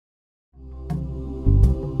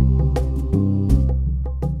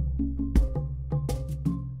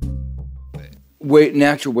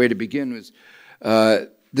natural way to begin was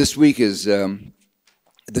this week is the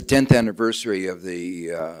 10th anniversary of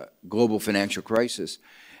the global financial crisis.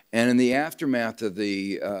 And in the aftermath of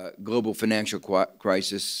the global financial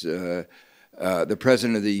crisis, the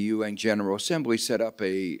president of the UN General Assembly set up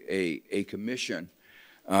a commission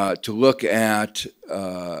to look at,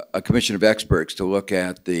 a commission of experts to look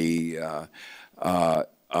at the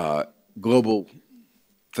global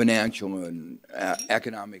financial and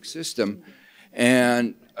economic system.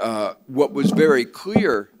 And what was very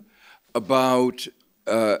clear about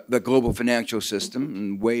the global financial system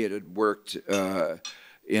and the way it had worked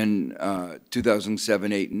in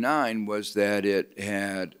 2007, 8, and 9 was that it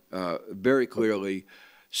had very clearly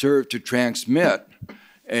served to transmit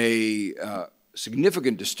a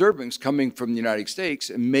significant disturbance coming from the United States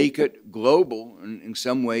and make it global and in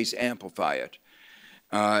some ways amplify it.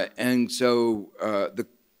 And so the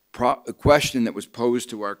question that was posed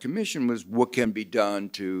to our commission was what can be done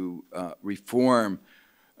to reform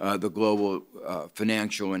the global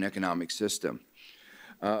financial and economic system.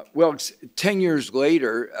 Well, 10 years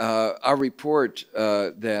later, our report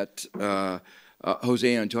that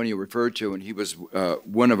Jose Antonio referred to, and he was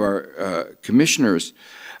one of our commissioners,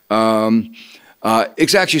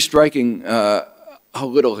 it's actually striking how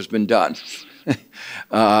little has been done.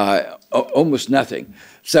 Almost nothing.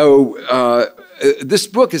 So this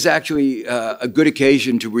book is actually a good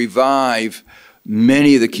occasion to revive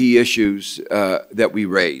many of the key issues that we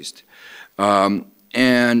raised.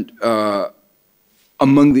 And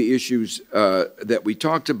among the issues that we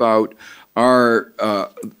talked about are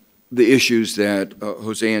the issues that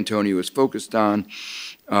Jose Antonio is focused on,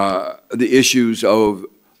 the issues of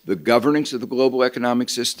the governance of the global economic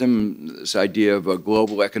system, this idea of a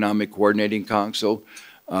global economic coordinating council,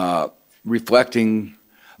 reflecting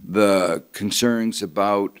the concerns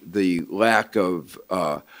about the lack of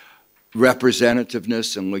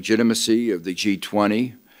representativeness and legitimacy of the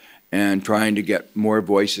G20 and trying to get more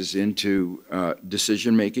voices into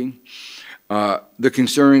decision-making. The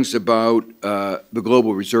concerns about the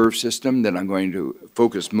global reserve system that I'm going to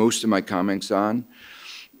focus most of my comments on.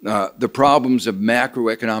 The problems of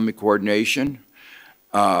macroeconomic coordination,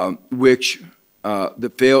 which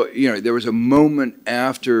there was a moment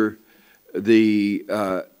after the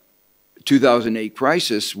 2008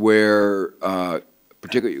 crisis where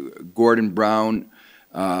particularly Gordon Brown,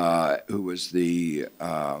 who was the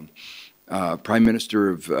Prime Minister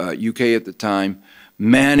of UK at the time,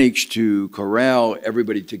 managed to corral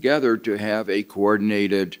everybody together to have a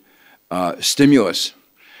coordinated stimulus.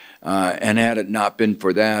 And had it not been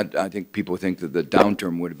for that, I think people think that the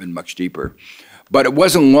downturn would have been much deeper. But it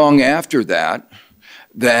wasn't long after that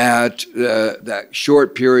that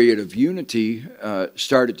short period of unity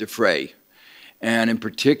started to fray. And in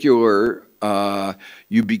particular,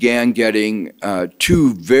 you began getting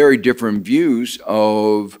two very different views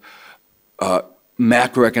of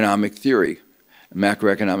macroeconomic theory,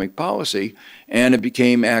 macroeconomic policy, and it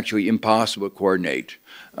became actually impossible to coordinate.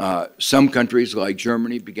 Some countries like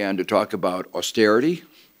Germany began to talk about austerity,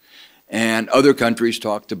 and other countries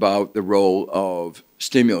talked about the role of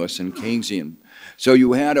stimulus and Keynesian. So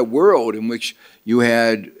you had a world in which you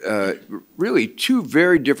had really two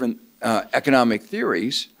very different economic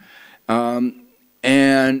theories,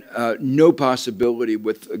 and no possibility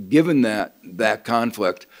given that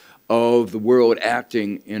conflict of the world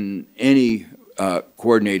acting in any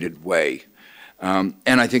coordinated way. And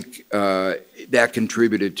I think that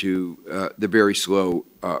contributed to the very slow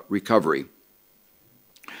recovery.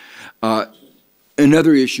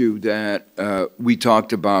 Another issue that we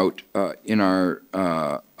talked about in our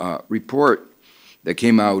report that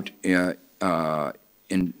came out in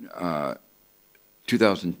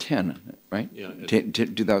 2010, right? Yeah.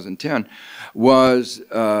 2010, was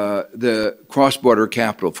the cross-border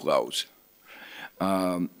capital flows.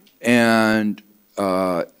 And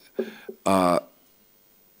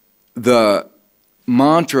the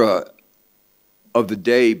mantra of the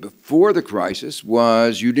day before the crisis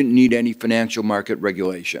was you didn't need any financial market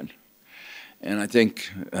regulation. And I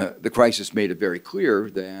think the crisis made it very clear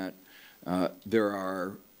that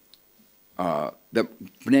that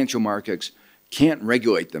financial markets can't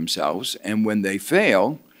regulate themselves, and when they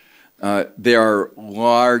fail, there are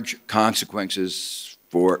large consequences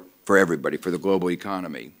for everybody, for the global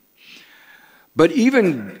economy. But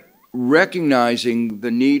even recognizing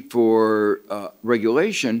the need for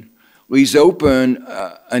regulation leaves open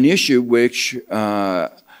an issue which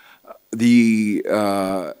the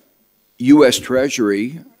U.S.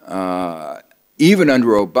 Treasury, even under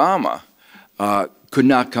Obama, could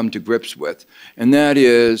not come to grips with, and that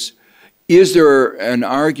is is there an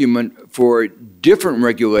argument for different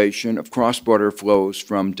regulation of cross-border flows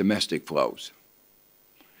from domestic flows?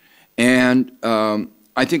 And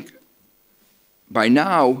I think by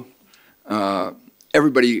now,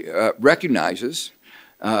 everybody recognizes,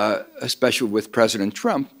 especially with President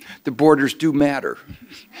Trump, the borders do matter.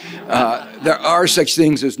 There are such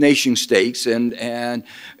things as nation states, and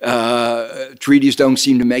treaties don't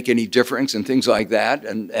seem to make any difference and things like that.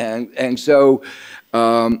 And so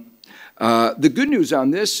the good news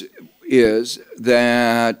on this is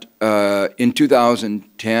that in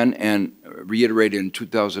 2010 and reiterated in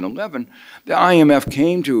 2011, the IMF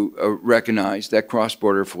came to recognize that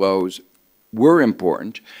cross-border flows were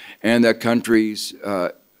important and that countries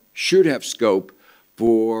should have scope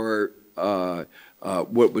for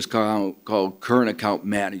what was called current account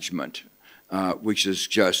management, which is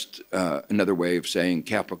just another way of saying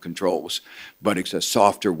capital controls, but it's a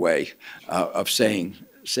softer way of saying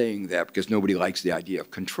that, because nobody likes the idea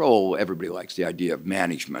of control, everybody likes the idea of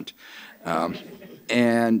management.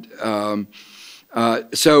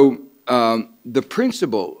 The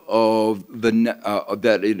principle of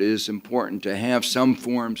that it is important to have some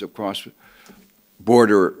forms of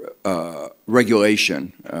cross-border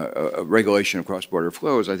regulation of cross-border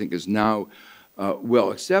flows, I think, is now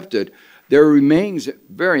well accepted. There remains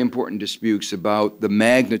very important disputes about the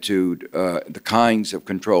magnitude, the kinds of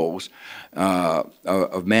controls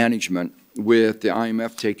of management, with the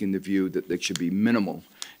IMF taking the view that they should be minimal.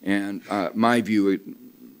 And my view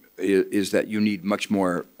is that you need much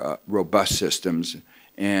more robust systems,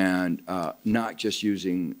 and not just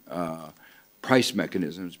using price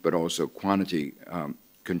mechanisms, but also quantity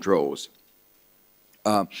controls.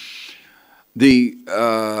 There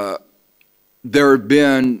have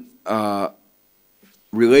been,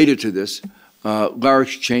 related to this,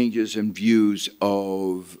 large changes in views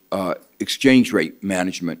of exchange rate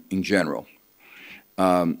management in general.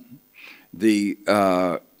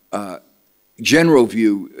 General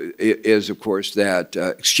view is, of course, that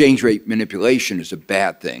exchange rate manipulation is a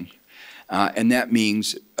bad thing. And that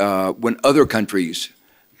means when other countries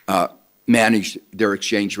manage their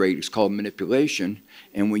exchange rate, it's called manipulation.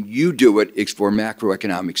 And when you do it, it's for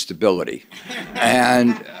macroeconomic stability.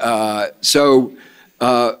 And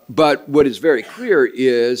but what is very clear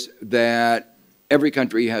is that every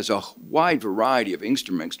country has a wide variety of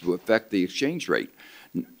instruments to affect the exchange rate.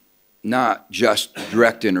 Not just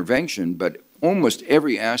direct intervention, but almost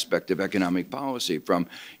every aspect of economic policy, from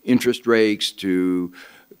interest rates to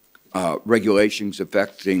regulations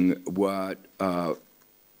affecting what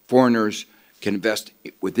foreigners can invest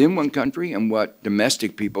within one country and what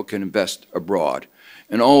domestic people can invest abroad.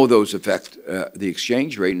 And all of those affect the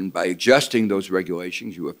exchange rate, and by adjusting those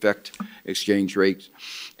regulations, you affect exchange rates.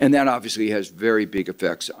 And that obviously has very big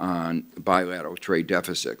effects on bilateral trade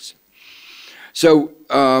deficits. So,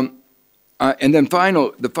 and then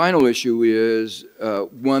the final issue is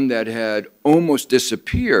one that had almost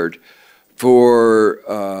disappeared for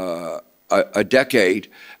a decade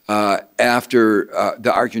after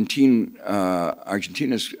the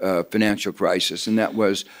Argentina's financial crisis, and that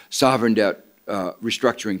was sovereign debt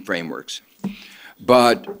restructuring frameworks.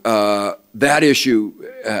 But that issue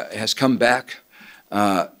has come back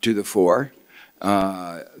to the fore.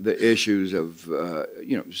 The issues of,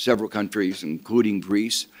 several countries, including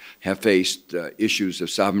Greece, have faced issues of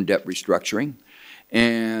sovereign debt restructuring.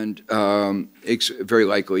 And it's very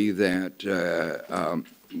likely that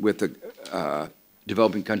with the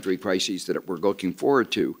developing country crises that we're looking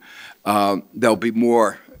forward to, there'll be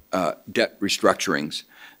more debt restructurings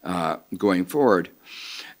going forward.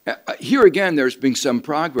 Here again, there's been some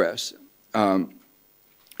progress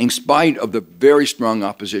in spite of the very strong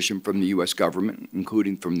opposition from the U.S. government,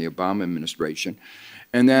 including from the Obama administration,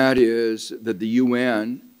 and that is that the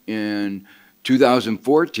UN in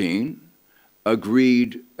 2014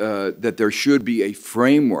 agreed that there should be a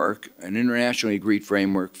framework, an internationally agreed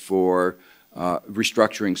framework for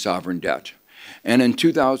restructuring sovereign debt. And in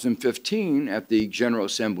 2015, at the General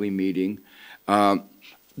Assembly meeting,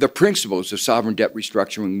 the principles of sovereign debt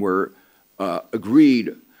restructuring were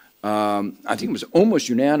agreed. I think it was almost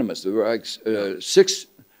unanimous. There were like 6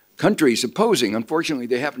 countries opposing. Unfortunately,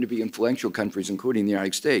 they happen to be influential countries, including the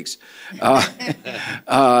United States.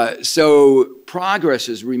 So progress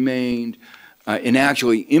has remained, in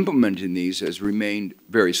actually implementing these, has remained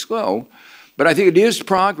very slow. But I think it is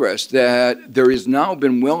progress that there has now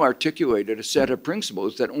been well articulated a set of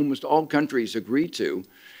principles that almost all countries agree to,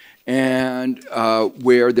 and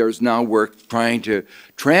where there's now work trying to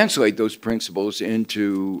translate those principles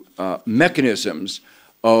into mechanisms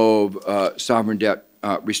of sovereign debt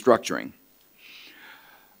restructuring.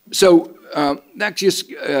 So that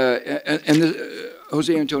just,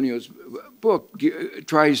 Jose Antonio's book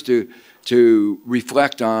tries to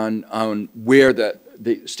reflect on where the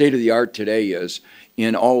state of the art today is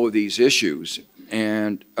in all of these issues.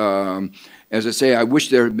 And as I say, I wish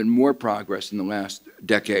there had been more progress in the last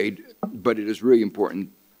decade, but it is really important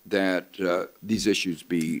that these issues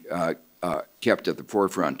be kept at the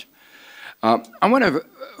forefront. I want to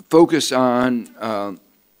focus on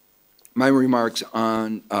my remarks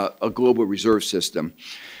on a global reserve system.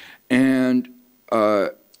 And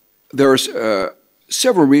there are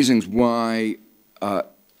several reasons why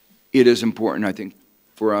it is important, I think,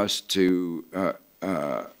 for us to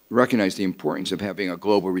recognize the importance of having a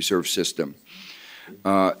global reserve system.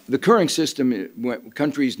 The current system, when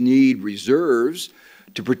countries need reserves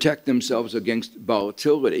to protect themselves against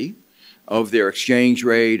volatility of their exchange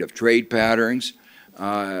rate, of trade patterns.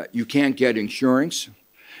 You can't get insurance.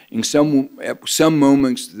 In some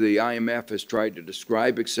moments, the IMF has tried to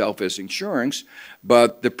describe itself as insurance,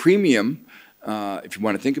 but the premium, if you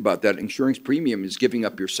want to think about that, insurance premium is giving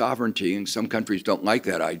up your sovereignty, and some countries don't like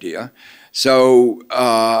that idea. So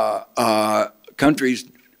countries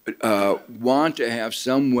want to have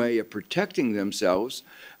some way of protecting themselves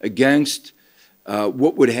against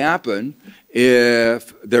what would happen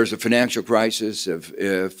if there's a financial crisis,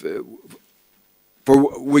 for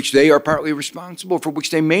which they are partly responsible, for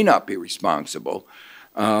which they may not be responsible.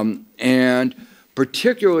 And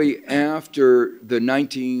particularly after the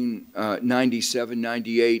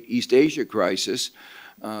 1997-98 East Asia crisis,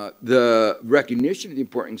 the recognition of the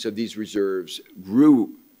importance of these reserves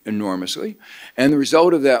grew enormously. And the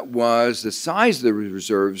result of that was the size of the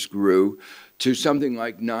reserves grew to something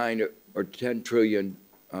like $9 or $10 trillion.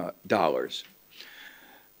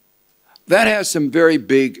 That has some very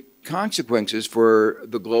big consequences for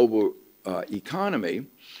the global economy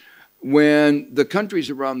when the countries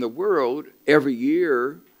around the world every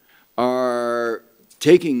year are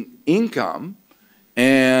taking income,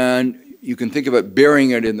 and you can think of it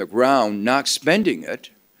burying it in the ground, not spending it.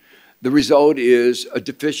 The result is a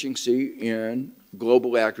deficiency in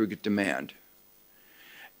global aggregate demand.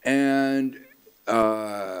 And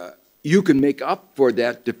you can make up for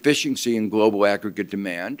that deficiency in global aggregate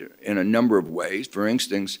demand in a number of ways. For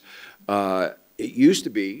instance, it used to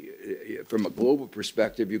be, from a global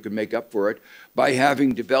perspective, you could make up for it by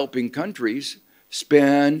having developing countries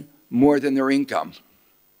spend more than their income.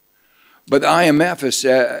 But the IMF has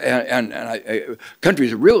said, and countries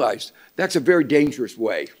have realized, that's a very dangerous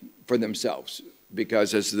way for themselves,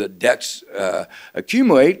 because as the debts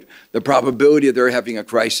accumulate, the probability of their having a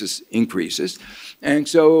crisis increases. And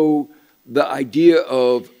so the idea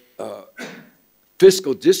of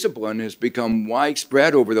fiscal discipline has become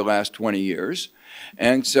widespread over the last 20 years.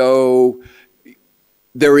 And so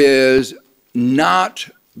there is not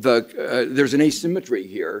there's an asymmetry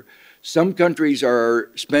here. Some countries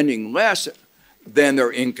are spending less than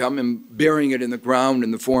their income and burying it in the ground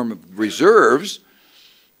in the form of reserves,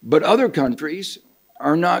 but other countries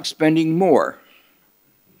are not spending more.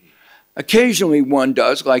 Occasionally one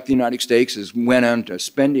does, like the United States has went on a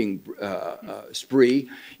spending spree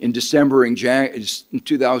in December in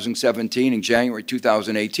 2017 and January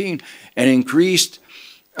 2018 and increased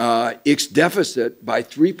its deficit by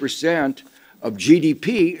 3% of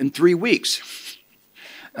GDP in 3 weeks.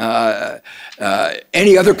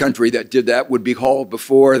 Any other country that did that would be hauled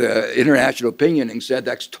before the international opinion and said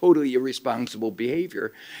that's totally irresponsible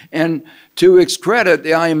behavior. And to its credit,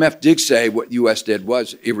 the IMF did say what the U.S. did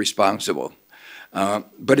was irresponsible,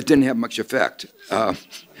 but it didn't have much effect. But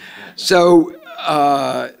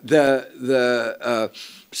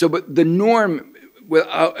the norm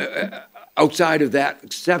outside of that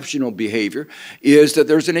exceptional behavior is that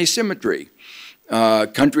there's an asymmetry.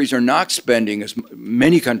 Countries are not spending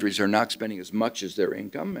many countries are not spending as much as their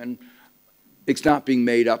income, and it's not being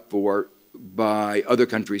made up for by other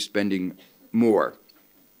countries spending more.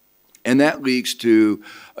 And that leads to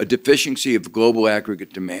a deficiency of global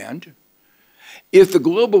aggregate demand. If the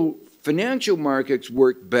global financial markets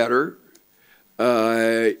work better,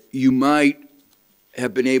 you might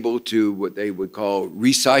have been able to, what they would call,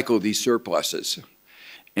 recycle these surpluses.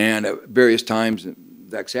 And at various times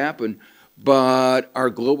that's happened. But our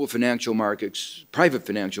global financial markets, private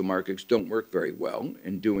financial markets, don't work very well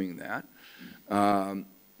in doing that.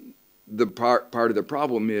 The part of the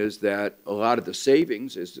problem is that a lot of the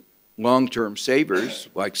savings is long-term savers,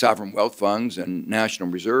 like sovereign wealth funds and national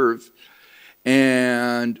reserve,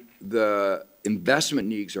 and the investment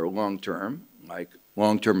needs are long-term, like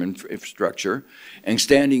long-term infrastructure, and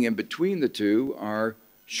standing in between the two are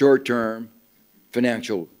short-term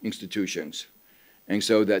financial institutions. And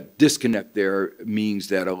so that disconnect there means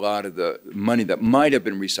that a lot of the money that might have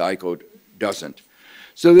been recycled doesn't.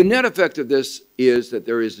 So the net effect of this is that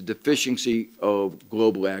there is a deficiency of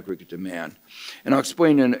global aggregate demand. And I'll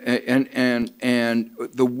explain, and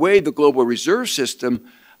the way the global reserve system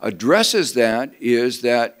addresses that is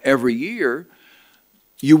that every year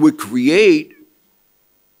you would create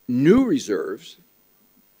new reserves.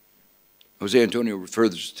 Jose Antonio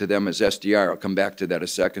refers to them as SDR. I'll come back to that in a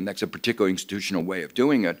second. That's a particular institutional way of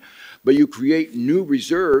doing it. But you create new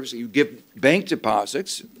reserves, you give bank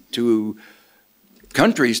deposits to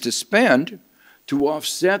countries to spend to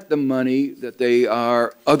offset the money that they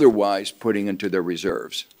are otherwise putting into their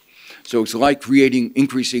reserves. So it's like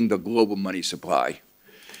increasing the global money supply.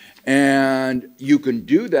 And you can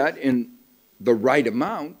do that in the right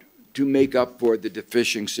amount to make up for the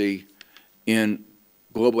deficiency in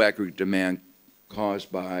global aggregate demand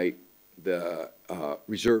caused by the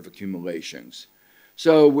reserve accumulations.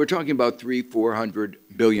 So we're talking about $300–400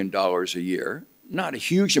 billion a year. Not a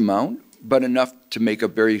huge amount, but enough to make a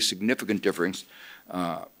very significant difference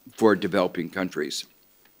for developing countries.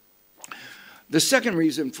 The second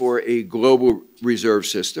reason for a global reserve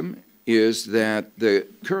system is that the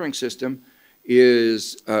current system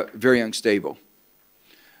is very unstable.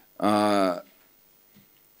 The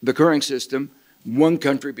current system, one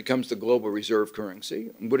country becomes the global reserve currency.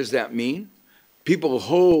 And what does that mean? People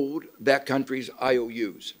hold that country's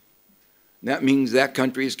IOUs. That means that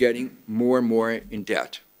country is getting more and more in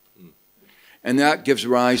debt. And that gives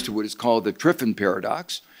rise to what is called the Triffin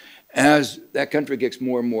paradox. As that country gets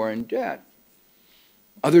more and more in debt,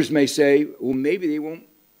 others may say, well, maybe they won't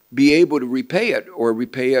be able to repay it or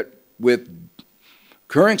repay it with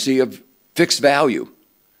currency of fixed value.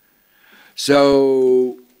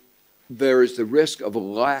 So there is the risk of a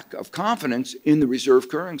lack of confidence in the reserve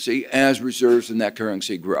currency as reserves in that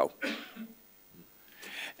currency grow.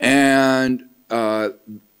 And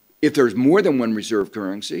if there's more than one reserve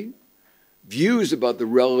currency, views about the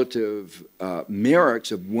relative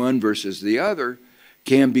merits of one versus the other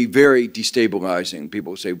can be very destabilizing.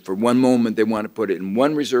 People say for one moment they want to put it in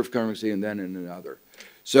one reserve currency and then in another.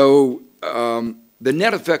 So the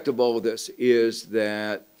net effect of all of this is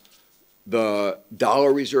that the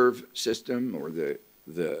dollar reserve system or the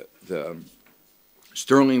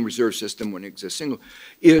sterling reserve system when it exists single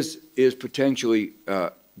is potentially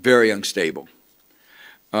very unstable.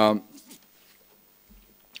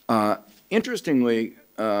 Interestingly,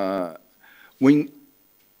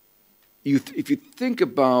 if you think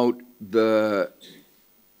about the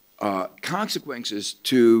consequences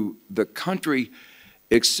to the country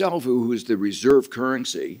itself, who is the reserve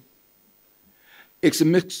currency, it's a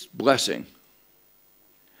mixed blessing.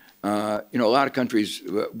 A lot of countries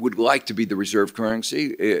would like to be the reserve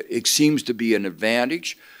currency. It seems to be an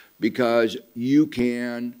advantage because you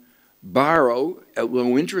can borrow at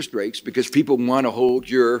low interest rates because people want to hold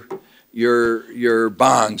your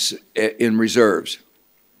bonds in reserves.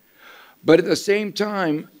 But at the same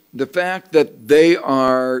time, the fact that they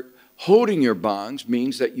are holding your bonds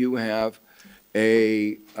means that you have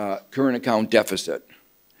a current account deficit.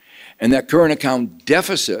 And that current account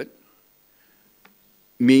deficit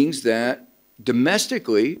means that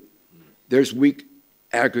domestically there's weak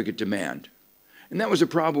aggregate demand. And that was a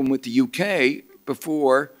problem with the UK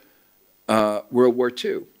before World War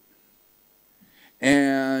II.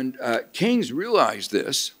 And Keynes realized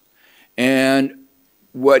this, and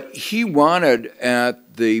what he wanted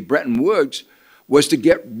at the Bretton Woods was to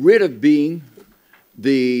get rid of being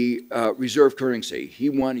the reserve currency. He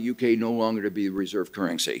wanted UK no longer to be the reserve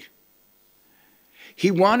currency. He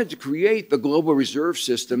wanted to create the global reserve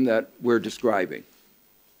system that we're describing.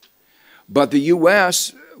 But the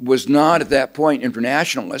US was not at that point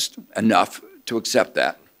internationalist enough to accept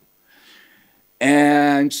that.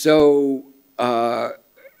 And so the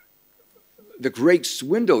great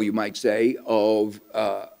swindle, you might say, of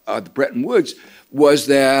the Bretton Woods was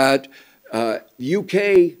that the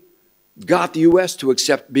UK got the US to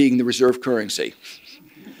accept being the reserve currency.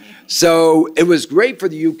 So it was great for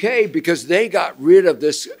the UK because they got rid of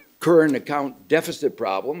this current account deficit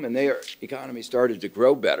problem and their economy started to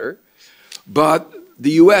grow better. But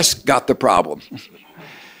the US got the problem.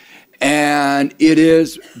 And it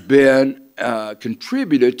has been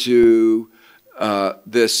contributed to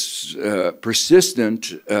this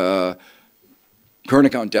persistent current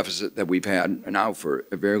account deficit that we've had now for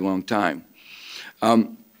a very long time.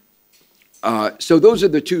 So those are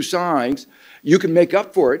the two sides. You can make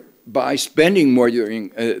up for it by spending more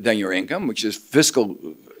than your income, which is fiscal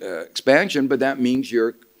expansion, but that means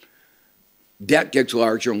your debt gets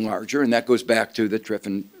larger and larger, and that goes back to the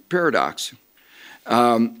Triffin paradox.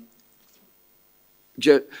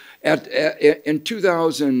 in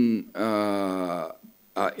 2000,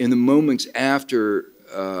 in the moments after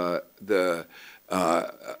the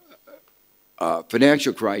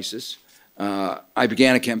financial crisis, I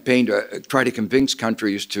began a campaign to try to convince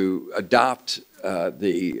countries to adopt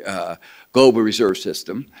the global reserve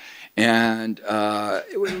system. And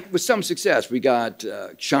it was with some success. We got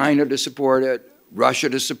China to support it, Russia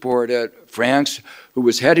to support it, France, who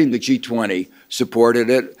was heading the G20, supported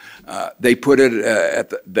it. They put it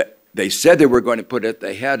at they said they were going to put it at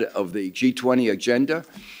the head of the G20 agenda.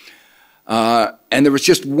 And there was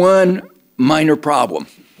just one minor problem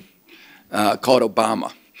called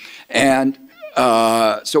Obama. And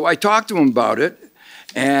so I talked to him about it,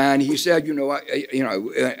 and he said,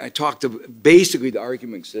 I talked to basically the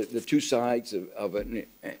arguments, the two sides of it,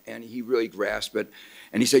 and he really grasped it.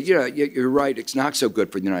 And he said, you're right, it's not so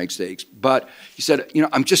good for the United States. But he said,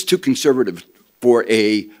 I'm just too conservative for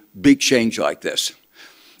a big change like this.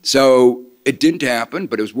 So it didn't happen,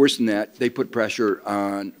 but it was worse than that. They put pressure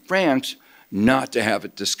on France not to have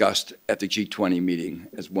it discussed at the G20 meeting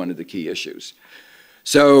as one of the key issues.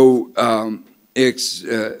 So it's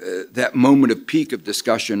that moment of peak of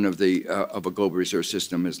discussion of a global reserve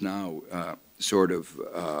system is now sort of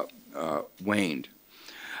waned.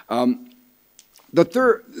 The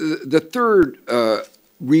third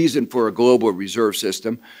reason for a global reserve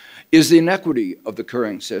system is the inequity of the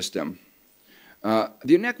current system.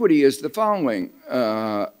 The inequity is the following.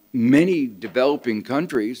 Many developing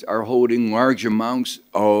countries are holding large amounts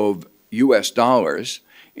of US dollars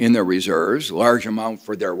in their reserves, large amount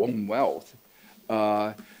for their own wealth.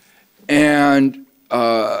 And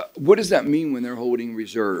what does that mean when they're holding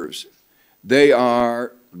reserves? They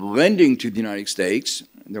are lending to the United States.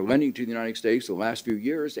 They're lending to the United States the last few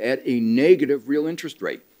years at a negative real interest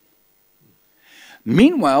rate.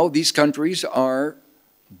 Meanwhile, these countries are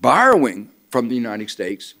borrowing from the United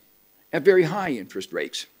States at very high interest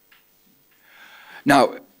rates.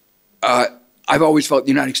 Now, I've always felt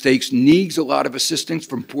the United States needs a lot of assistance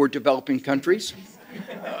from poor developing countries.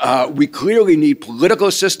 We clearly need political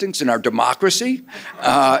assistance in our democracy,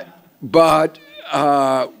 but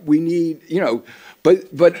we need,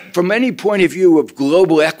 but from any point of view of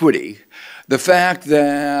global equity, the fact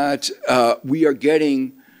that we are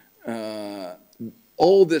getting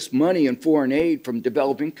all this money in foreign aid from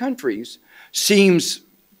developing countries seems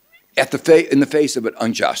in the face of it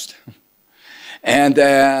unjust. And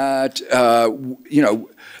that,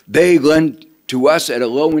 they lend to us at a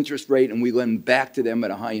low interest rate and we lend back to them at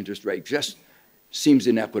a high interest rate. Just seems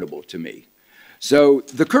inequitable to me. So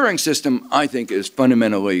the current system, I think, is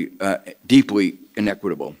fundamentally, deeply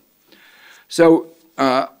inequitable. So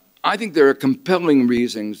I think there are compelling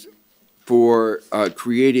reasons for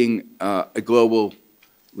creating a global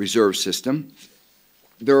reserve system.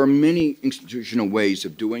 There are many institutional ways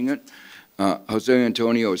of doing it. Jose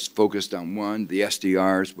Antonio is focused on one, the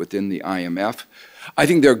SDRs within the IMF. I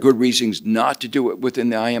think there are good reasons not to do it within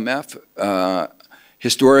the IMF.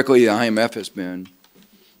 Historically, the IMF has been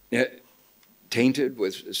tainted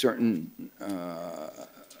with certain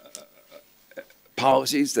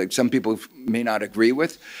policies that some people may not agree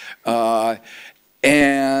with. My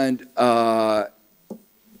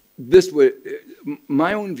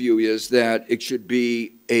own view is that it should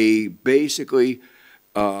be a basically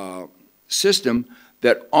system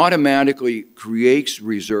that automatically creates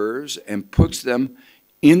reserves and puts them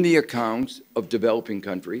in the accounts of developing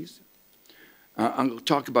countries. I'll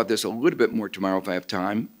talk about this a little bit more tomorrow if I have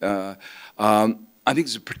time. I think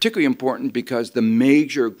this is particularly important because the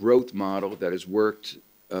major growth model that has worked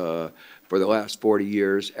for the last 40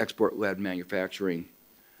 years, export-led manufacturing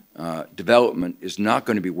development, is not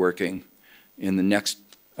going to be working in the next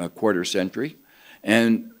quarter century.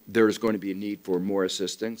 And there's going to be a need for more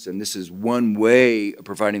assistance, and this is one way of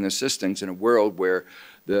providing assistance in a world where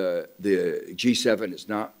the G7 has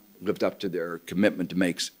not lived up to their commitment to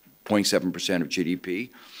make 0.7% of GDP.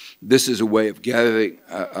 This is a way of getting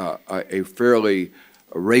a fairly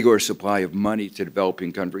regular supply of money to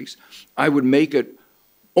developing countries. I would make it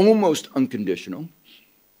almost unconditional,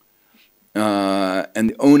 and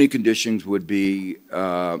the only conditions would be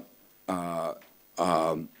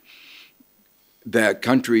that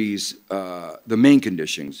countries, the main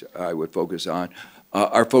conditions I would focus on,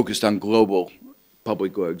 are focused on global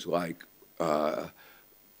public goods like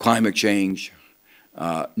climate change,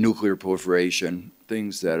 nuclear proliferation,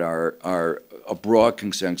 things that are a broad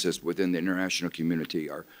consensus within the international community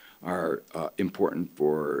are important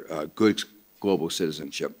for good global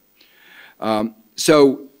citizenship. I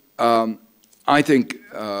think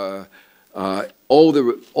All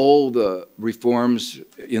the reforms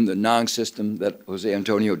in the non-system that Jose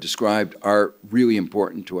Antonio described are really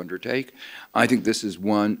important to undertake. I think this is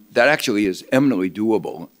one that actually is eminently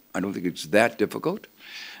doable. I don't think it's that difficult.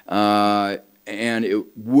 And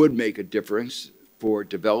it would make a difference for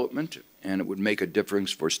development, and it would make a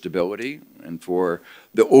difference for stability and for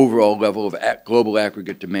the overall level of global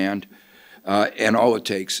aggregate demand. And all it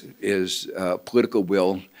takes is political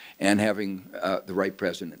will and having the right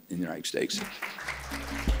president in the United States.